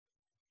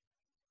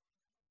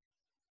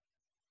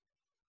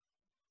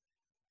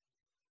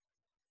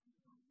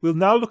We'll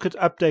now look at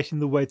updating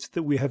the weights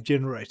that we have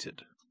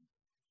generated.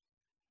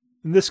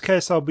 In this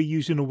case, I'll be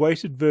using a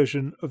weighted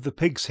version of the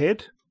pig's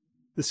head.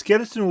 The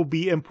skeleton will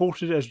be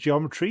imported as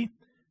geometry.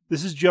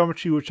 This is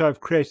geometry which I've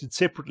created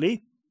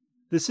separately.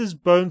 This is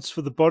bones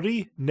for the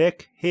body,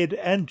 neck, head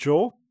and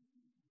jaw.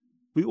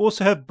 We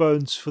also have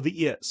bones for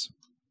the ears.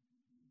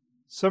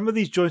 Some of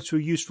these joints were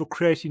used for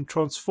creating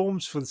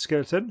transforms for the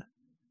skeleton.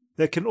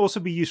 They can also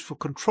be used for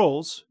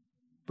controls,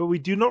 but we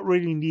do not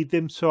really need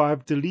them, so I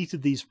have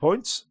deleted these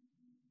points.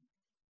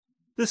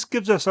 This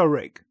gives us our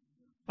rig.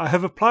 I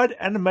have applied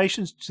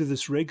animations to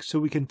this rig so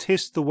we can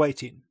test the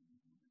weighting.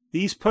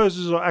 These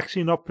poses are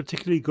actually not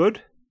particularly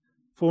good.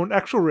 For an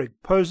actual rig,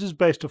 poses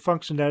based on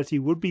functionality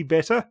would be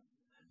better,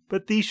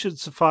 but these should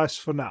suffice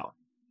for now.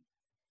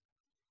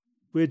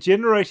 We are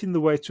generating the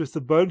weights with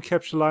the bone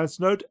capture lines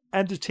node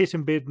and a tet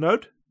embed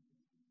node.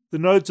 The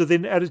nodes are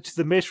then added to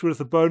the mesh with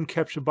a bone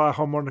capture by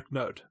harmonic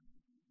node.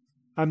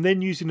 I'm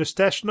then using a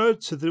stash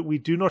node so that we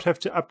do not have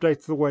to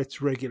update the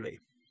weights regularly.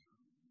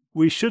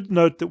 We should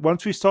note that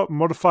once we start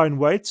modifying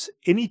weights,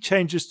 any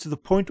changes to the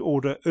point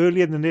order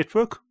early in the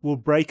network will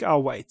break our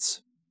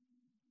weights.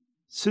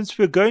 Since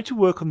we're going to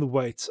work on the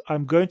weights,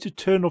 I'm going to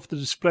turn off the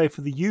display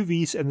for the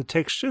UVs and the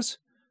textures.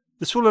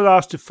 This will allow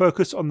us to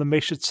focus on the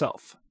mesh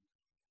itself.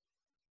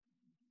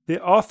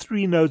 There are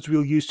 3 nodes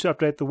we'll use to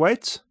update the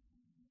weights.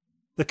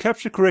 The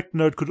capture correct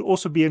node could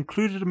also be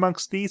included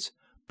amongst these,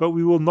 but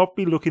we will not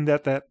be looking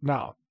at that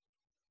now.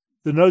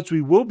 The nodes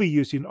we will be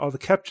using are the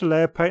capture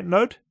layer paint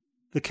node,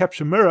 the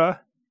capture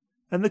mirror,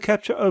 and the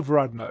capture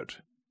override node.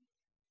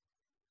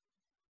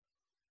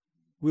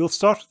 We'll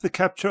start with the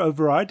capture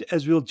override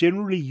as we'll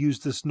generally use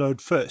this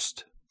node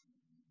first.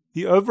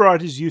 The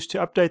override is used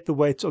to update the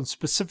weights on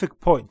specific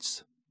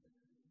points.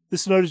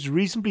 This node is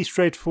reasonably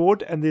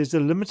straightforward and there's a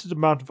limited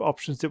amount of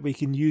options that we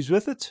can use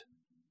with it.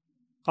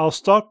 I'll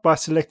start by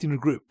selecting a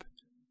group.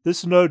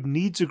 This node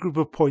needs a group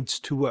of points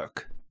to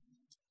work.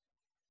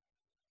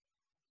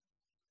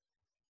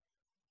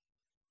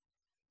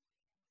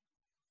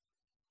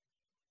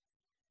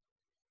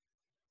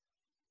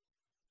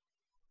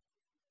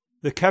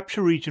 The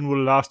capture region will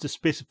allow us to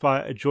specify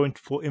a joint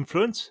for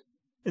influence.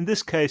 In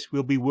this case,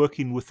 we'll be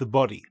working with the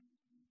body.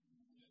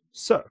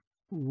 So,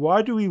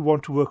 why do we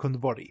want to work on the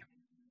body?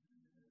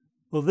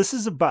 Well, this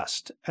is a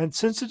bust, and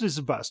since it is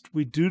a bust,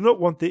 we do not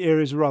want the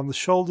areas around the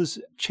shoulders,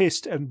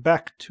 chest and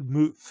back to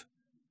move.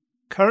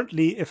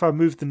 Currently, if I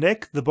move the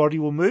neck, the body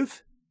will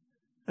move,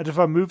 and if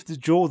I move the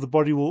jaw, the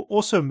body will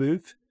also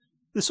move.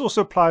 This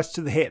also applies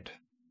to the head.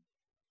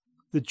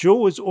 The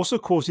jaw is also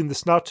causing the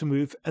snout to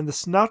move, and the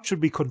snout should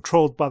be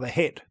controlled by the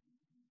head.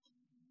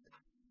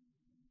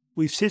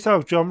 We've set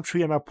our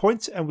geometry and our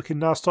points, and we can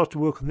now start to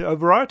work on the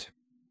override.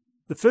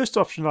 The first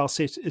option I'll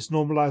set is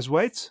normalize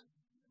weights.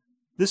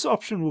 This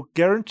option will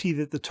guarantee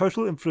that the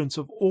total influence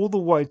of all the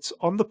weights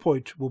on the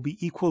point will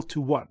be equal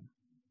to 1.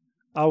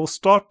 I will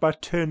start by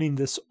turning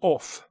this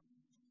off.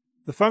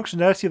 The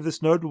functionality of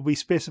this node will be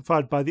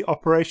specified by the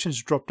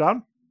operations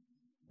drop-down.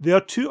 There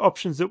are 2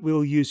 options that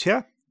we'll use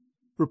here: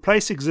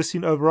 replace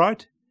existing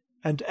override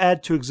and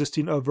add to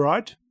existing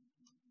override.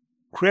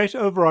 Create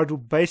override will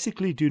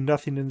basically do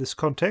nothing in this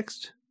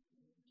context.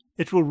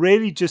 It will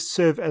really just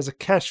serve as a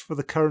cache for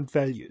the current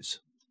values.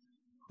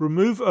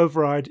 Remove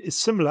override is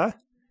similar,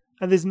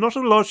 and there's not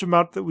a large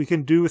amount that we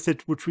can do with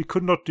it which we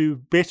could not do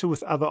better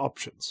with other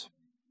options.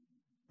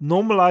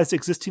 Normalize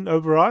existing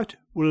override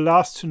will allow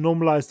us to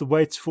normalize the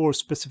weights for a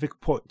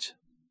specific point.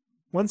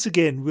 Once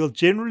again, we'll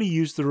generally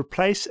use the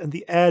replace and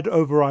the add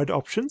override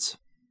options.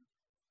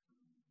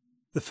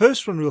 The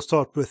first one we'll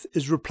start with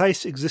is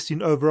replace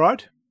existing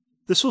override.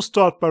 This will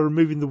start by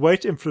removing the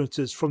weight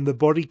influences from the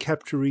body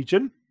capture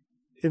region.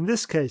 In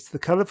this case, the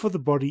color for the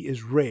body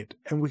is red,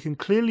 and we can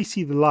clearly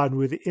see the line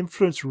where the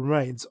influence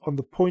remains on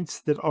the points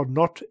that are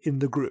not in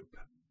the group.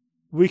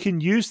 We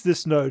can use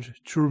this node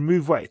to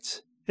remove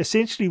weights.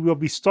 Essentially, we'll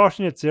be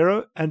starting at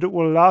 0, and it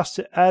will allow us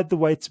to add the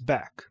weights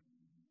back.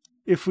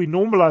 If we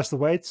normalize the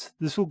weights,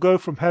 this will go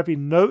from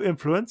having no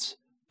influence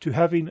to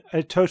having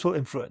a total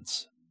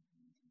influence.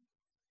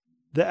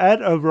 The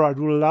add override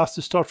will allow us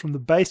to start from the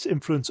base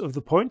influence of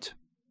the point,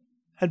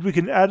 and we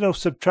can add or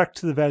subtract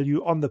to the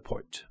value on the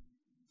point.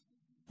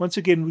 Once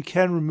again, we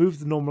can remove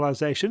the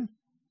normalization,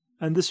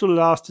 and this will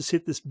allow us to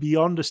set this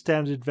beyond a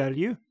standard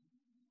value.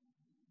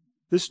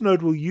 This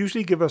node will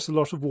usually give us a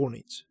lot of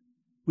warnings.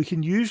 We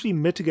can usually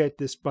mitigate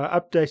this by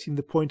updating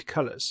the point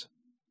colors.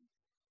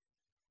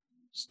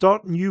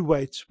 Start new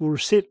weights will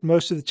reset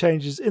most of the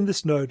changes in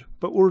this node,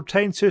 but will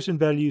retain certain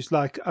values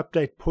like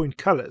update point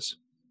colors.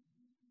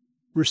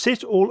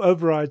 Reset all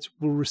overrides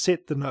will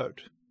reset the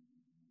node.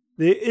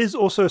 There is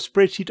also a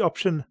spreadsheet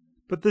option,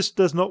 but this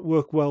does not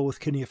work well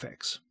with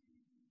KineFX.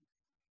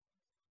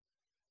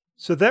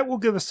 So that will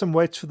give us some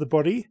weights for the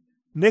body.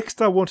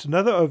 Next, I want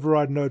another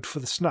override node for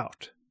the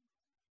snout.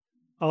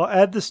 I'll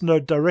add this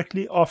node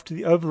directly after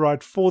the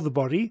override for the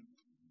body.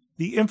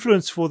 The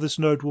influence for this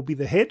node will be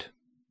the head,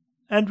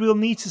 and we'll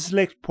need to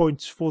select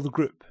points for the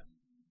group.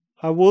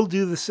 I will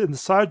do this in the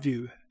side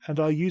view, and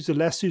I'll use a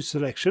lasso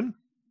selection.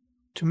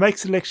 To make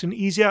selection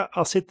easier,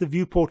 I'll set the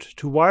viewport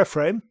to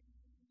wireframe.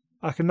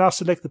 I can now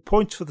select the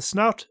points for the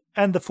snout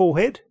and the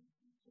forehead.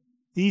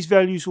 These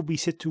values will be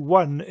set to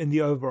 1 in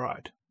the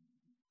override.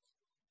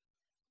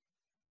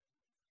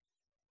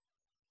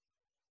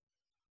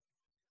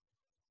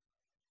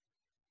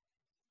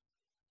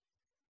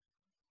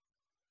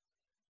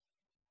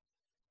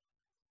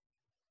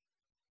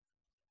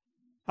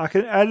 I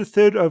can add a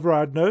third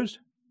override node.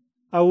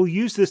 I will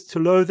use this to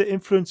lower the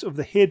influence of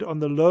the head on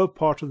the lower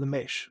part of the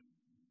mesh.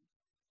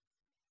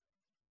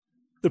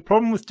 The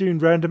problem with doing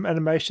random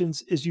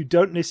animations is you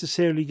don't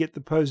necessarily get the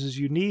poses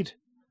you need.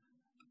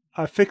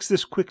 I fixed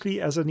this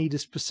quickly as I need a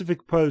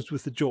specific pose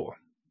with the jaw.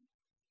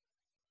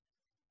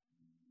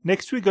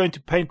 Next we're going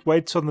to paint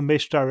weights on the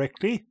mesh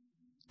directly.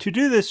 To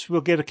do this,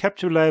 we'll get a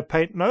capture layer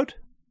paint node.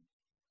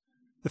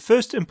 The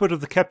first input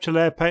of the capture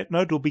layer paint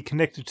node will be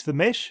connected to the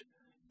mesh.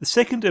 The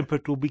second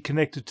input will be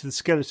connected to the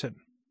skeleton.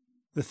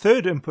 The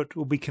third input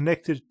will be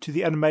connected to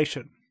the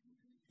animation.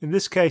 In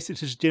this case,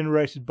 it is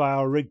generated by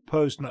our rig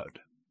pose node.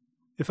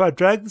 If I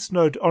drag this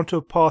node onto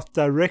a path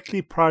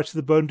directly prior to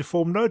the bone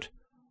deform node,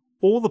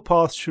 all the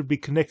paths should be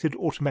connected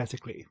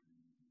automatically.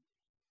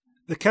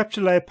 The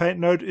capture layer paint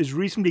node is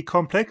reasonably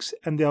complex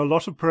and there are a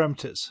lot of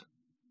parameters.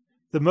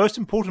 The most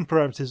important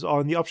parameters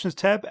are in the options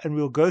tab and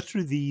we'll go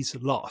through these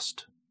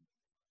last.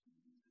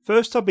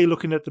 First I'll be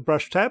looking at the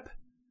brush tab.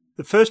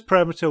 The first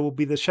parameter will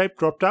be the shape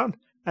dropdown,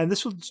 and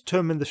this will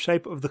determine the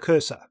shape of the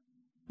cursor.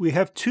 We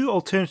have two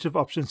alternative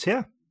options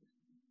here.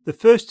 The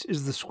first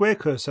is the square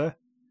cursor.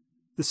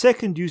 The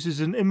second uses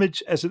an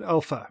image as an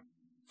alpha.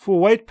 For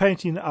weight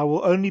painting, I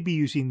will only be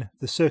using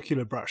the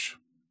circular brush.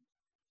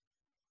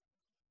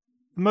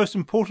 The most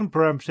important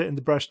parameter in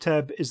the brush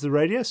tab is the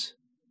radius.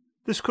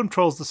 This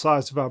controls the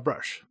size of our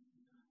brush.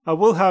 I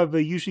will, however,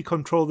 usually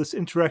control this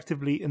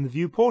interactively in the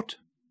viewport.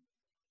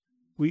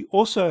 We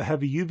also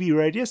have a UV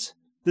radius.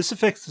 This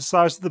affects the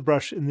size of the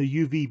brush in the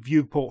UV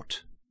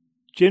viewport.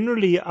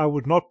 Generally, I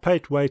would not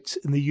paint weights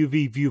in the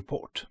UV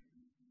viewport.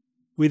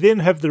 We then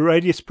have the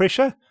radius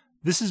pressure.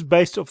 This is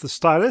based off the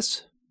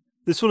stylus.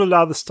 This will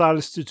allow the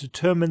stylus to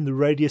determine the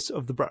radius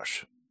of the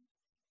brush.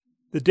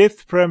 The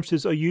depth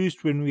parameters are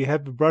used when we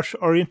have the brush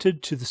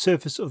oriented to the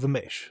surface of the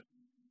mesh.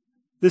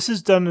 This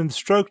is done in the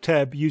stroke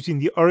tab using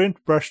the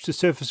orient brush to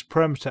surface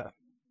parameter.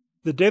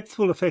 The depth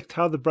will affect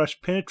how the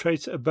brush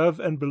penetrates above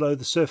and below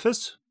the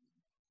surface.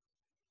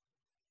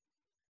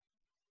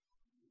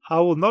 I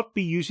will not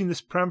be using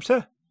this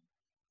parameter.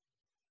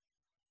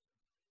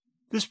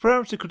 This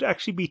parameter could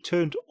actually be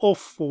turned off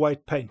for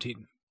weight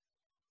painting.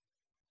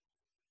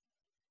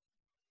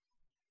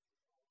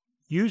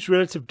 Use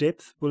relative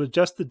depth will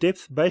adjust the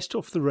depth based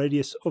off the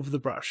radius of the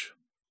brush.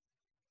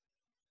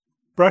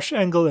 Brush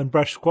angle and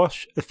brush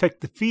squash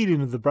affect the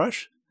feeling of the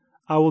brush.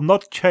 I will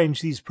not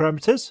change these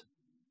parameters.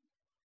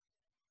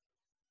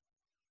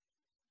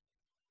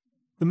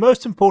 The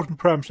most important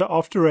parameter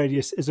after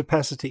radius is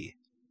opacity.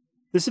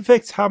 This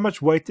affects how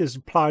much weight is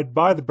applied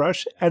by the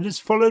brush and is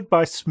followed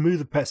by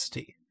smooth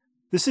opacity.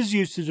 This is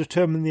used to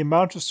determine the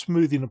amount of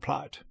smoothing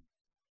applied.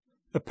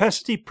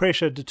 Opacity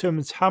pressure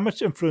determines how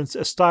much influence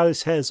a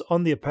stylus has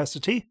on the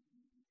opacity.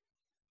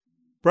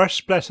 Brush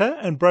splatter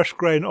and brush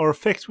grain are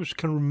effects which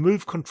can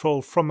remove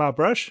control from our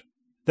brush.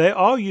 They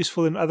are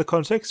useful in other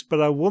contexts,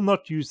 but I will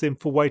not use them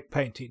for weight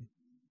painting.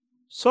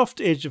 Soft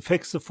edge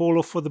affects the fall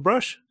off for the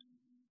brush.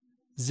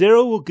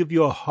 0 will give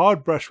you a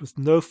hard brush with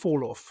no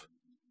fall off.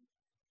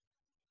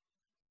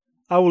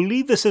 I will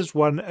leave this as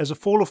 1 as a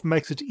fall off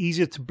makes it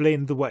easier to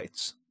blend the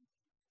weights.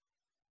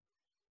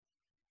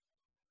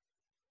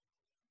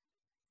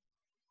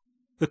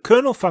 The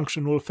kernel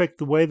function will affect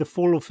the way the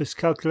fall off is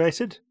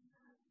calculated.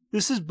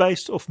 This is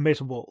based off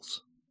metaballs.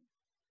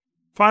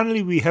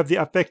 Finally, we have the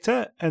up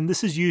vector, and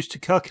this is used to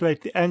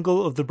calculate the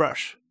angle of the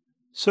brush.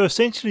 So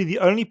essentially the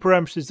only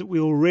parameters that we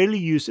will rarely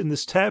use in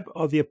this tab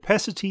are the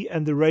opacity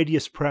and the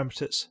radius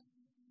parameters.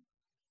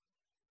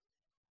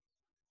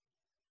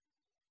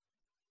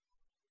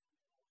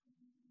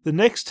 The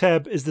next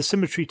tab is the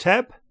symmetry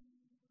tab.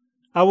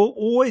 I will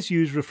always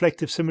use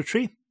reflective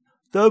symmetry,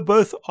 though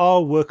both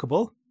are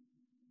workable.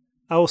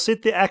 I will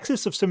set the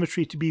axis of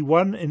symmetry to be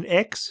 1 in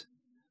X.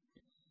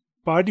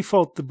 By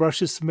default, the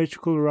brush is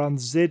symmetrical around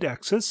the Z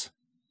axis.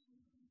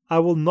 I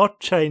will not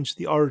change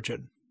the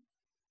origin.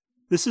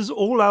 This is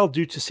all I'll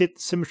do to set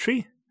the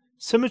symmetry.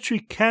 Symmetry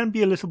can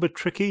be a little bit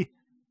tricky,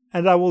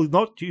 and I will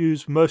not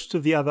use most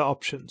of the other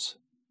options.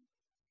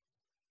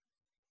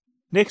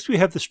 Next we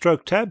have the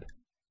stroke tab.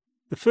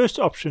 The first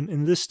option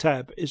in this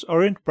tab is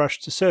orient brush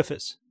to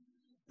surface.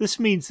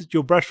 This means that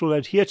your brush will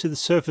adhere to the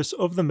surface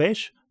of the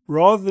mesh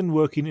rather than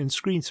working in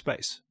screen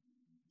space.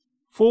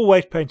 For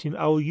weight painting,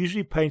 I will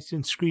usually paint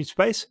in screen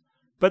space,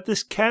 but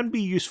this can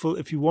be useful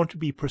if you want to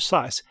be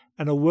precise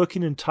and are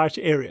working in tight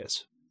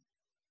areas.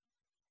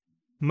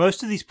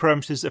 Most of these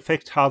parameters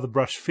affect how the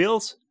brush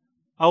feels.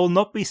 I will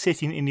not be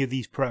setting any of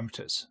these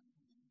parameters.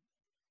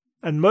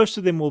 And most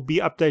of them will be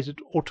updated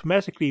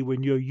automatically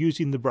when you're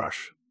using the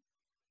brush.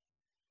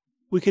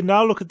 We can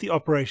now look at the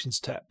Operations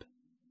tab.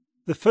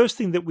 The first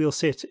thing that we'll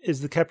set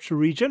is the capture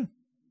region.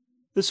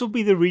 This will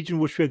be the region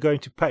which we are going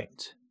to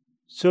paint.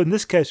 So in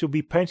this case we'll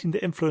be painting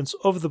the influence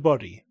of the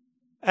body,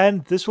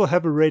 and this will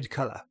have a red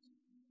color.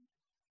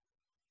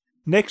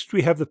 Next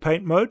we have the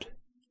paint mode.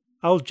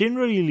 I'll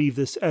generally leave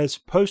this as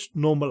Post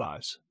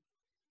Normalize.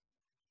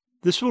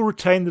 This will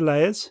retain the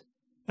layers,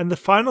 and the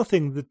final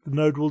thing that the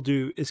node will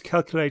do is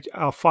calculate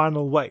our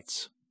final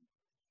weights.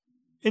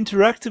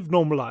 Interactive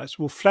Normalize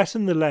will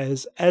flatten the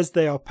layers as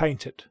they are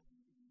painted.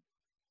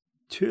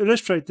 To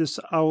illustrate this,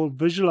 I will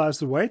visualize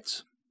the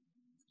weights.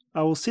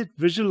 I will set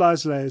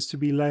Visualize Layers to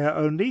be layer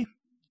only.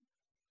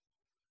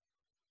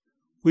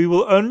 We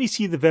will only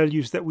see the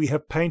values that we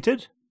have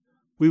painted.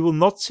 We will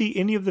not see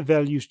any of the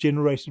values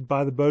generated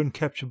by the Bone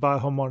Capture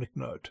Bioharmonic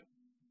node.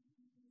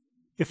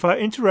 If I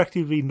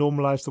interactively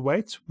normalize the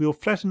weights, we will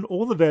flatten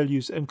all the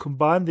values and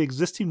combine the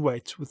existing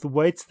weights with the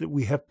weights that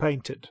we have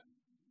painted.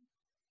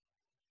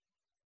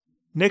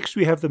 Next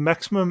we have the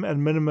maximum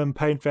and minimum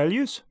paint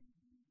values.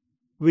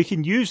 We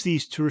can use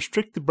these to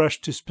restrict the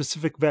brush to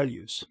specific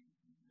values.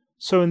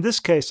 So in this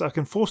case I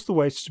can force the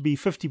weights to be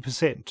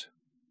 50%.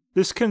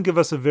 This can give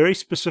us a very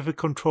specific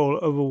control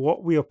over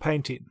what we are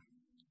painting.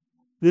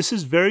 This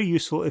is very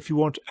useful if you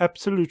want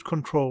absolute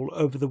control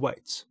over the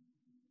weights.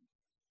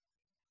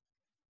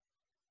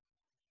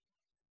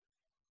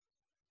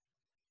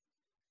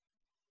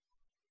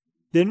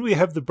 Then we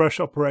have the brush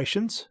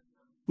operations.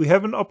 We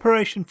have an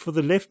operation for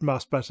the left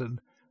mouse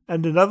button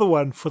and another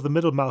one for the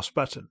middle mouse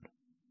button.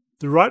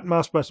 The right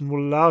mouse button will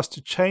allow us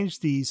to change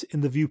these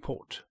in the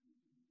viewport.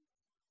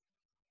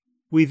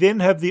 We then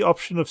have the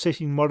option of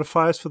setting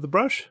modifiers for the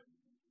brush.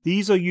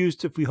 These are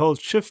used if we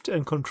hold Shift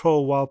and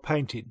Control while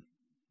painting.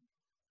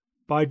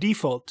 By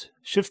default,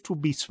 Shift will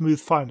be Smooth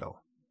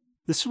Final.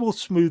 This will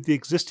smooth the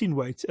existing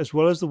weights as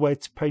well as the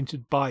weights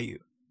painted by you.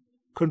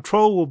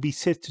 Control will be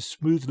set to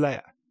Smooth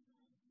Layer,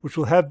 which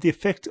will have the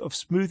effect of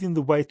smoothing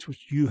the weights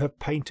which you have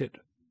painted.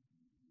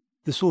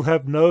 This will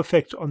have no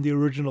effect on the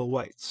original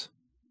weights.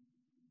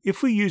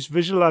 If we use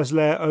Visualize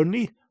Layer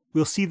only,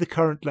 we'll see the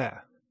current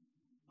layer.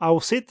 I will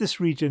set this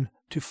region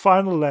to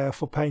Final Layer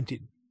for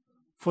painting.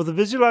 For the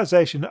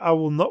visualization, I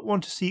will not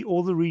want to see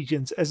all the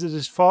regions, as it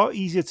is far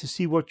easier to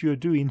see what you are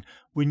doing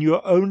when you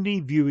are only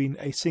viewing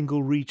a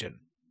single region.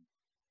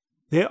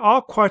 There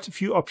are quite a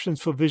few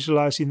options for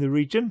visualizing the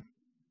region.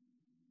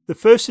 The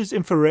first is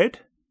infrared.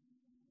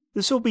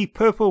 This will be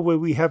purple where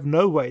we have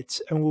no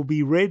weights and will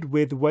be red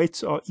where the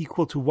weights are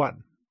equal to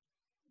 1.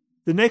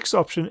 The next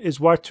option is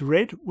white to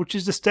red, which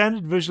is the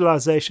standard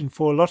visualization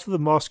for a lot of the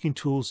masking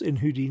tools in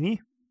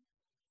Houdini.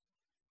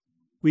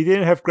 We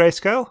then have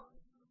grayscale,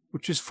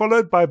 which is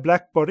followed by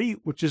black body,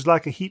 which is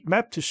like a heat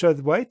map to show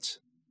the weights.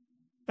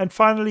 And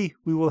finally,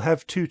 we will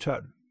have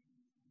two-tone.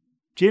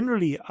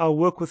 Generally, I'll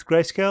work with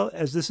grayscale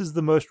as this is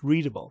the most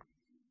readable.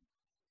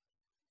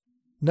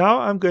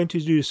 Now I'm going to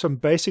do some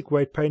basic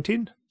weight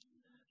painting.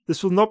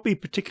 This will not be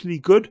particularly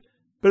good,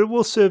 but it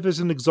will serve as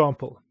an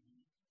example.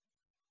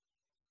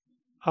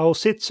 I will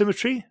set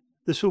symmetry.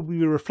 This will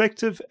be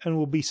reflective and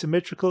will be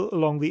symmetrical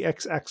along the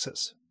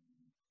x-axis.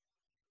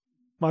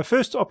 My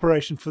first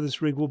operation for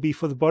this rig will be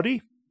for the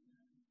body.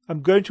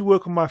 I'm going to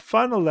work on my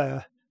final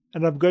layer,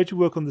 and I'm going to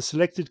work on the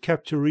selected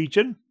capture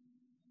region.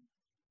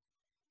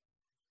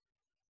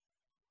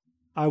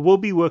 I will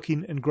be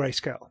working in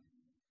grayscale.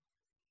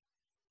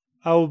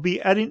 I will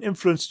be adding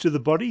influence to the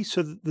body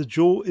so that the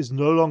jaw is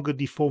no longer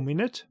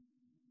deforming it.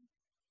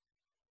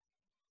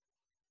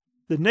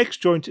 The next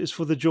joint is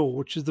for the jaw,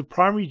 which is the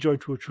primary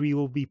joint which we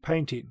will be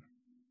painting.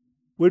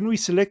 When we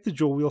select the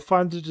jaw, we'll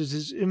find that it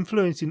is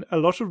influencing a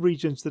lot of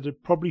regions that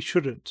it probably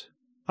shouldn't.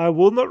 I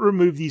will not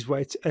remove these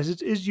weights, as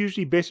it is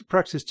usually better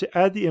practice to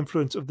add the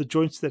influence of the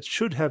joints that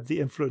should have the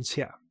influence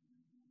here.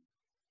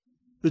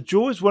 The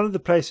jaw is one of the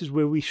places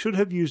where we should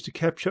have used a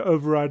capture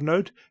override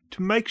node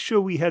to make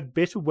sure we had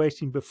better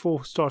weighting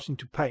before starting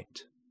to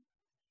paint.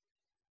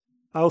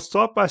 I'll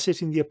start by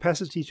setting the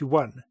opacity to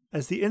 1,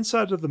 as the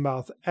inside of the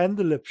mouth and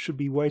the lip should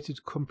be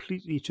weighted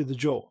completely to the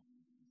jaw.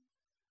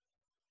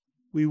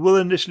 We will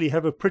initially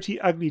have a pretty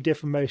ugly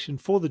deformation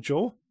for the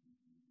jaw.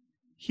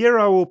 Here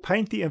I will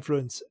paint the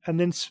influence and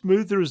then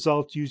smooth the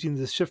result using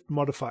the Shift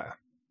modifier.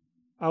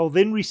 I will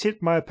then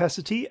reset my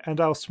opacity and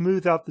I'll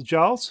smooth out the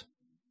jowls.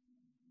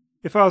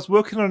 If I was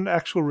working on an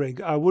actual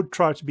rig, I would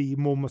try to be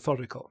more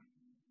methodical.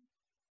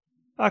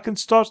 I can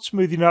start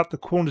smoothing out the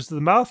corners of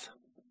the mouth.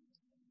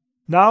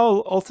 Now I'll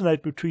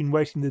alternate between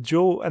weighting the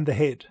jaw and the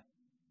head.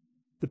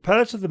 The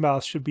palate of the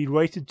mouth should be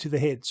weighted to the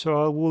head,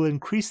 so I will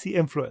increase the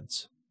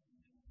influence.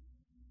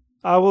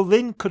 I will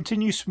then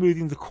continue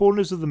smoothing the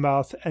corners of the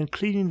mouth and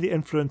cleaning the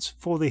influence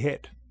for the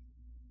head.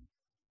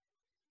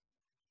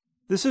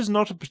 This is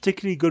not a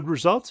particularly good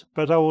result,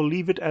 but I will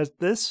leave it as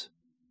this.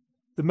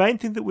 The main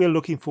thing that we are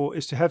looking for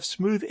is to have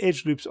smooth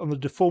edge loops on the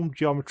deformed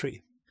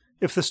geometry.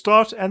 If the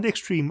start and the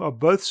extreme are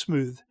both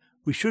smooth,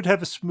 we should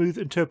have a smooth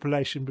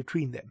interpolation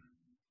between them.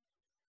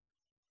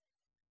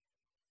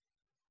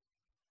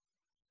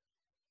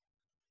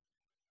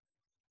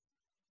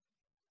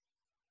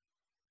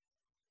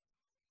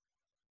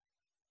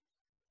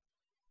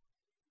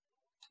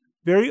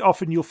 Very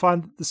often you'll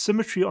find that the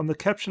symmetry on the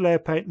capture layer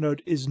paint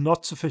node is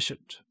not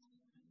sufficient.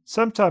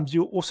 Sometimes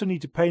you'll also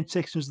need to paint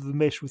sections of the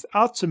mesh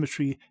without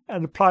symmetry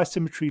and apply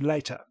symmetry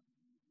later.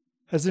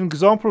 As an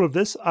example of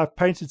this, I've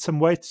painted some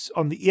weights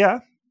on the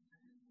ear.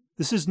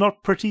 This is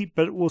not pretty,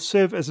 but it will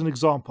serve as an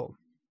example.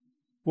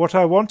 What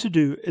I want to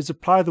do is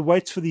apply the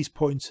weights for these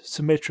points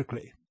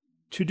symmetrically.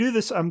 To do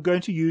this, I'm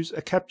going to use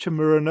a capture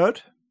mirror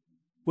node.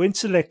 When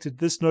selected,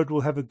 this node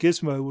will have a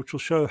gizmo which will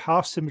show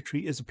how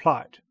symmetry is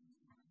applied.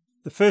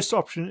 The first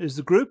option is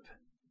the group,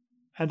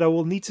 and I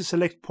will need to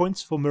select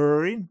points for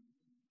mirroring.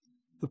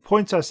 The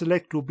points I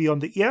select will be on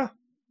the ear,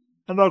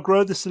 and I'll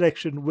grow the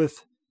selection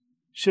with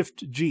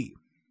Shift G.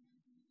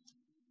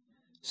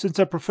 Since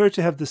I prefer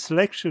to have the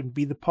selection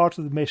be the part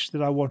of the mesh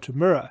that I want to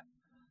mirror,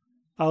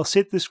 I'll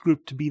set this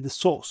group to be the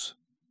source.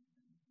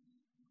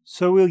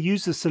 So we'll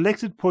use the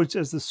selected points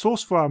as the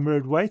source for our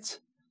mirrored weights.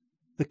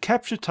 The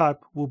capture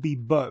type will be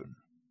bone.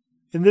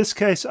 In this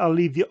case, I'll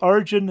leave the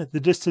origin, the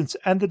distance,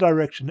 and the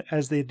direction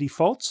as their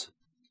defaults.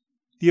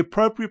 The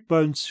appropriate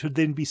bones should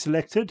then be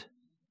selected.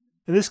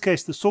 In this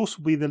case, the source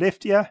will be the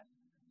left ear,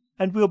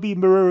 and we'll be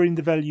mirroring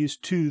the values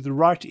to the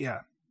right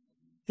ear.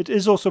 It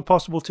is also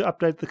possible to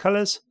update the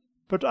colors,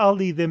 but I'll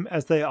leave them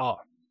as they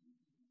are.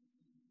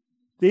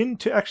 Then,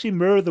 to actually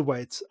mirror the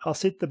weights, I'll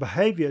set the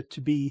behavior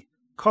to be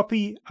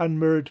Copy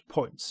Unmirrored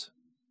Points.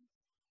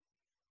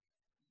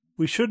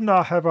 We should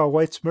now have our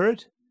weights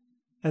mirrored,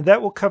 and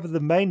that will cover the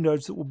main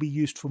nodes that will be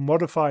used for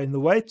modifying the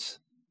weights.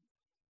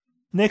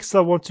 Next,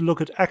 I want to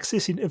look at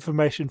accessing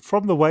information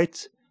from the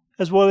weights,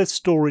 as well as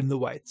storing the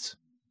weights.